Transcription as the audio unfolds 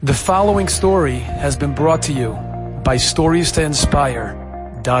The following story has been brought to you by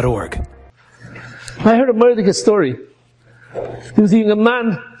StoriesToInspire.org. I heard a murder story. There was a young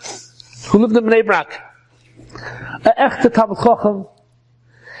man who lived in Bnei Brak. An echte Talmid Chacham.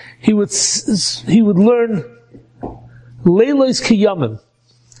 He would learn Leilos Kiyamim.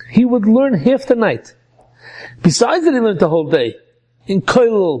 He would learn half the night. Besides that, he learned the whole day in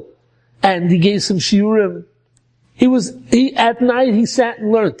Kollel, and he gave some shiurim. At night he sat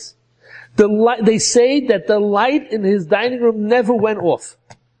and learned. They say that the light in his dining room never went off.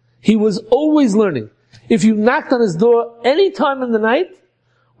 He was always learning. If you knocked on his door any time in the night,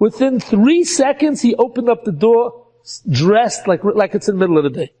 within 3 seconds he opened up the door, dressed like it's in the middle of the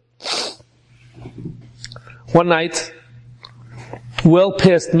day. One night, well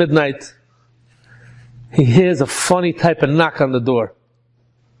past midnight, he hears a funny type of knock on the door.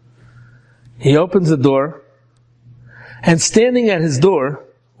 He opens the door, and standing at his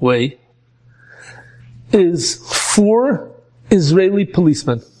doorway is 4 Israeli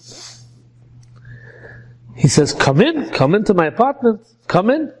policemen. He says, come into my apartment,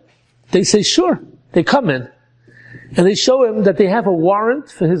 come in. They say, sure. They come in, and they show him that they have a warrant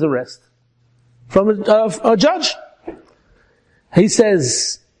for his arrest from a judge. He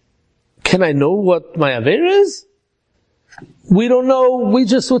says, can I know what my aver is? We don't know, we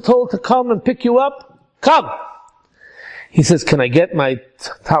just were told to come and pick you up. Come! He says, can I get my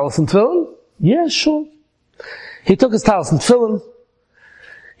talis and tefillin? Yeah, sure. He took his talis and tefillin.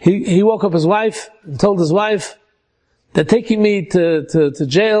 He woke up his wife and told his wife, they're taking me to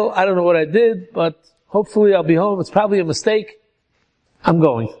jail. I don't know what I did, but hopefully I'll be home. It's probably a mistake. I'm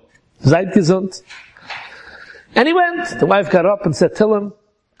going. Seid gesund. And he went. The wife got up and said, tell him.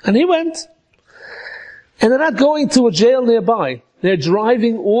 And he went. And they're not going to a jail nearby. They're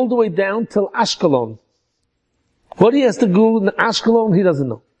driving all the way down till Ashkelon. What he has to do in Ashkelon, he doesn't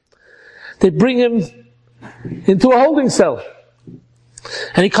know. They bring him into a holding cell.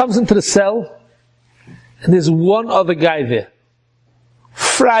 And he comes into the cell, and there's one other guy there.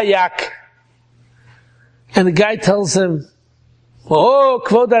 Frayak. And the guy tells him, oh,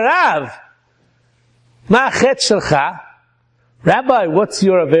 Kvod Harav, ma chet shelcha? Rabbi, what's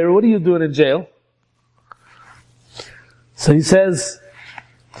your aver? What are you doing in jail? So he says,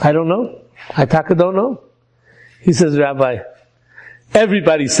 I don't know. I don't know. He says, Rabbi,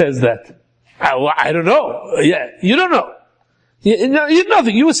 everybody says that. I don't know. Yeah, you don't know. You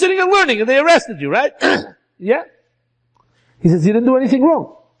nothing. You were sitting and learning and they arrested you, right? Yeah. He says, you didn't do anything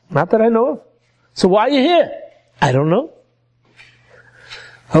wrong. Not that I know of. So why are you here? I don't know.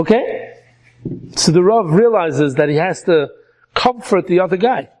 Okay. So the Rav realizes that he has to comfort the other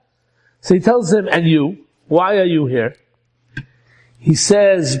guy. So he tells him, and you, why are you here? He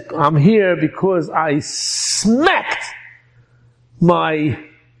says, I'm here because I smacked my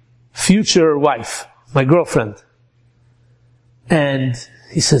future wife, my girlfriend. And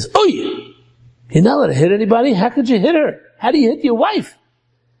he says, oh, you're not allowed to hit anybody? How could you hit her? How do you hit your wife?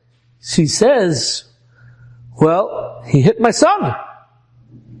 She says, well, he hit my son.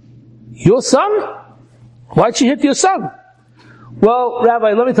 Your son? Why'd she hit your son? Well,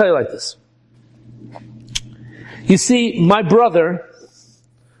 Rabbi, let me tell you like this. You see, my brother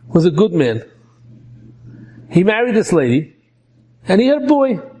was a good man. He married this lady, and he had a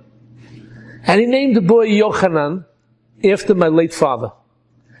boy. And he named the boy Yochanan after my late father.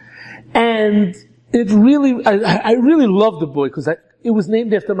 And I really loved the boy because it was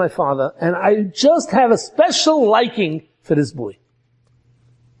named after my father, and I just have a special liking for this boy.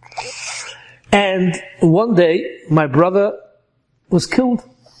 And one day, my brother was killed.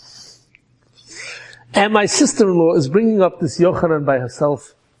 And my sister-in-law is bringing up this Yochanan by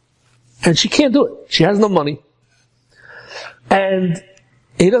herself. And she can't do it. She has no money. And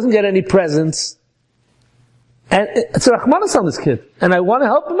he doesn't get any presents. And it's a Rachmanis on this kid. And I want to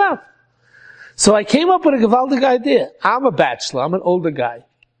help him out. So I came up with a gewaldig idea. I'm a bachelor. I'm an older guy.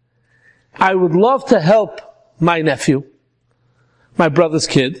 I would love to help my nephew, my brother's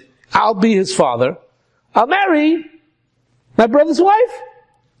kid. I'll be his father. I'll marry my brother's wife.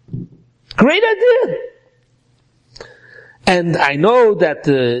 Great idea. And I know that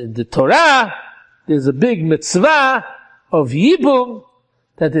the Torah, there's a big mitzvah of Yibum,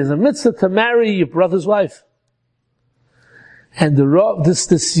 that there's a mitzvah to marry your brother's wife. And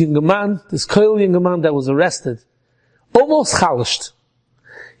this young man, this Koil young man that was arrested, almost chalished.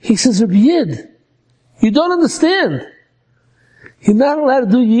 He says, Rabbi Yid, you don't understand. You're not allowed to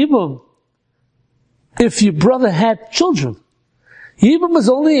do Yibum if your brother had children. Yibum is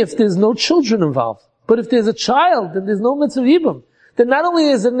only if there's no children involved. But if there's a child, then there's no mitzvah Yibum. Then not only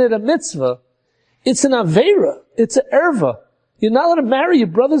isn't it a mitzvah, it's an avera, it's an erva. You're not allowed to marry your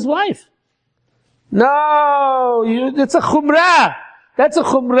brother's wife. No, it's a chumrah. That's a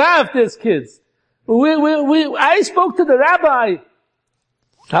chumrah if there's kids. I spoke to the rabbi.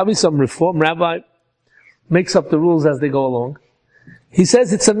 Probably some reform rabbi. Makes up the rules as they go along. He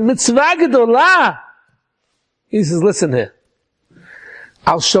says it's a mitzvah gedolah. He says, listen here.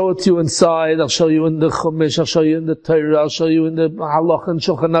 I'll show it to you inside. I'll show you in the Chumash. I'll show you in the Torah. I'll show you in the Halach and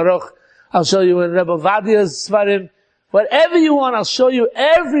Shulchan Aruch. I'll show you in Rebbe Vadia's Svarim. Whatever you want, I'll show you.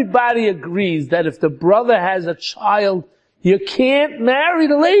 Everybody agrees that if the brother has a child, you can't marry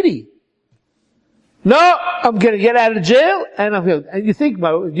the lady. No, I'm going to get out of jail, and you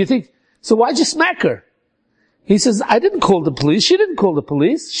think, so why'd you smack her? He says, I didn't call the police. She didn't call the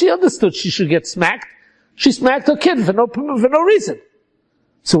police. She understood she should get smacked. She smacked her kid for no reason.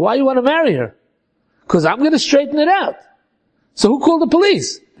 So why you want to marry her? Because I'm going to straighten it out. So who called the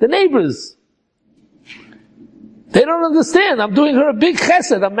police? The neighbors. They don't understand. I'm doing her a big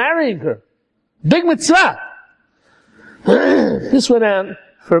chesed. I'm marrying her. Big mitzvah. This went on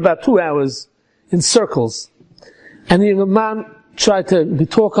for about 2 hours in circles. And the young man tried to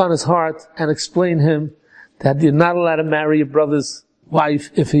talk on his heart and explain him that you're not allowed to marry your brother's wife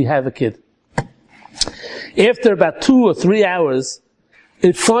if he have a kid. After about 2 or 3 hours,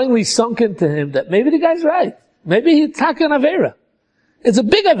 it finally sunk into him that maybe the guy's right. Maybe he's taking Avera. It's a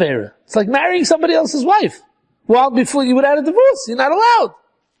big Avera. It's like marrying somebody else's wife. Well, before you would have a divorce, you're not allowed.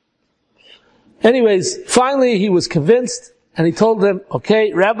 Anyways, finally he was convinced, and he told them,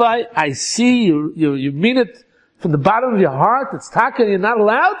 okay, Rabbi, I see you mean it from the bottom of your heart. It's taka, you're not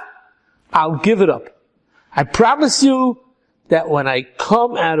allowed. I'll give it up. I promise you that when I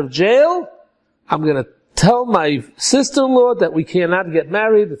come out of jail, I'm going to tell my sister-in-law that we cannot get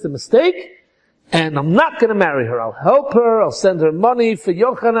married. It's a mistake. And I'm not going to marry her. I'll help her. I'll send her money for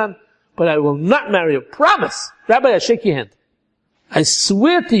Yochanan. But I will not marry her. Promise. Rabbi, I shake your hand. I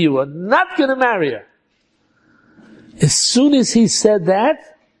swear to you, I'm not going to marry her. As soon as he said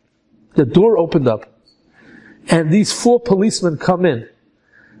that, the door opened up. And these 4 policemen come in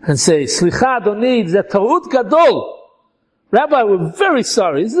and say, Slicha, Adoni, it's a ta'ut gadol. Rabbi, we're very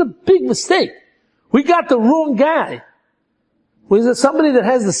sorry. This is a big mistake. We got the wrong guy. Was it somebody that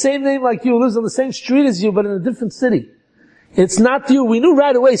has the same name like you, lives on the same street as you, but in a different city? It's not you. We knew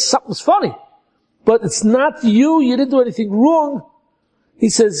right away something's funny. But it's not you. You didn't do anything wrong. He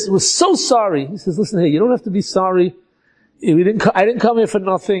says, we're so sorry. He says, listen here, you don't have to be sorry. I didn't come here for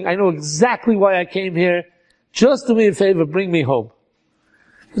nothing. I know exactly why I came here. Just do me a favor, bring me home.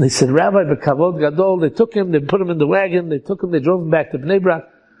 And they said, Rabbi, b'kavod gadol. They took him, they put him in the wagon, they drove him back to Bnei Brak.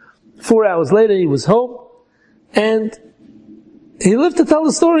 4 hours later, he was home. And he lived to tell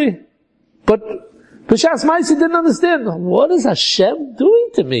the story. But B'shas Maisi didn't understand. What is Hashem doing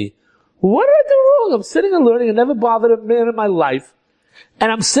to me? What did I do wrong? I'm sitting and learning. I never bothered a man in my life.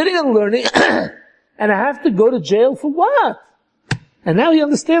 And I'm sitting and learning. And I have to go to jail for what? And now he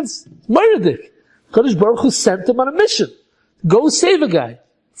understands. Murdik. Kodesh Baruch Hu sent him on a mission. Go save a guy.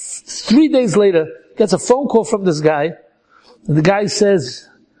 3 days later, gets a phone call from this guy. And the guy says,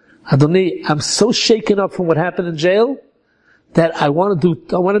 Adoni, I'm so shaken up from what happened in jail that I want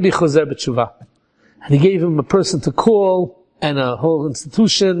to be Choser B'Tshuvah. And he gave him a person to call and a whole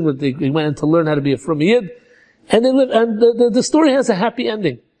institution where he went in to learn how to be a Frum Yid. And they live, and the story has a happy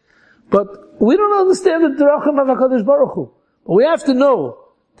ending. But we don't understand the Derachim of HaKadosh Baruch Hu. But we have to know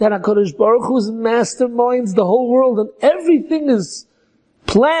that HaKadosh Baruch Hu masterminds the whole world, and everything is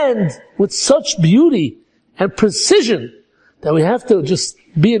planned with such beauty and precision that we have to just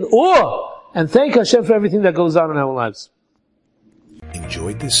be in awe and thank Hashem for everything that goes on in our lives.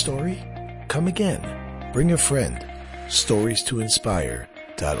 Enjoyed this story? Come again. Bring a friend.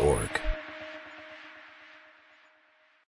 StoriesToInspire.org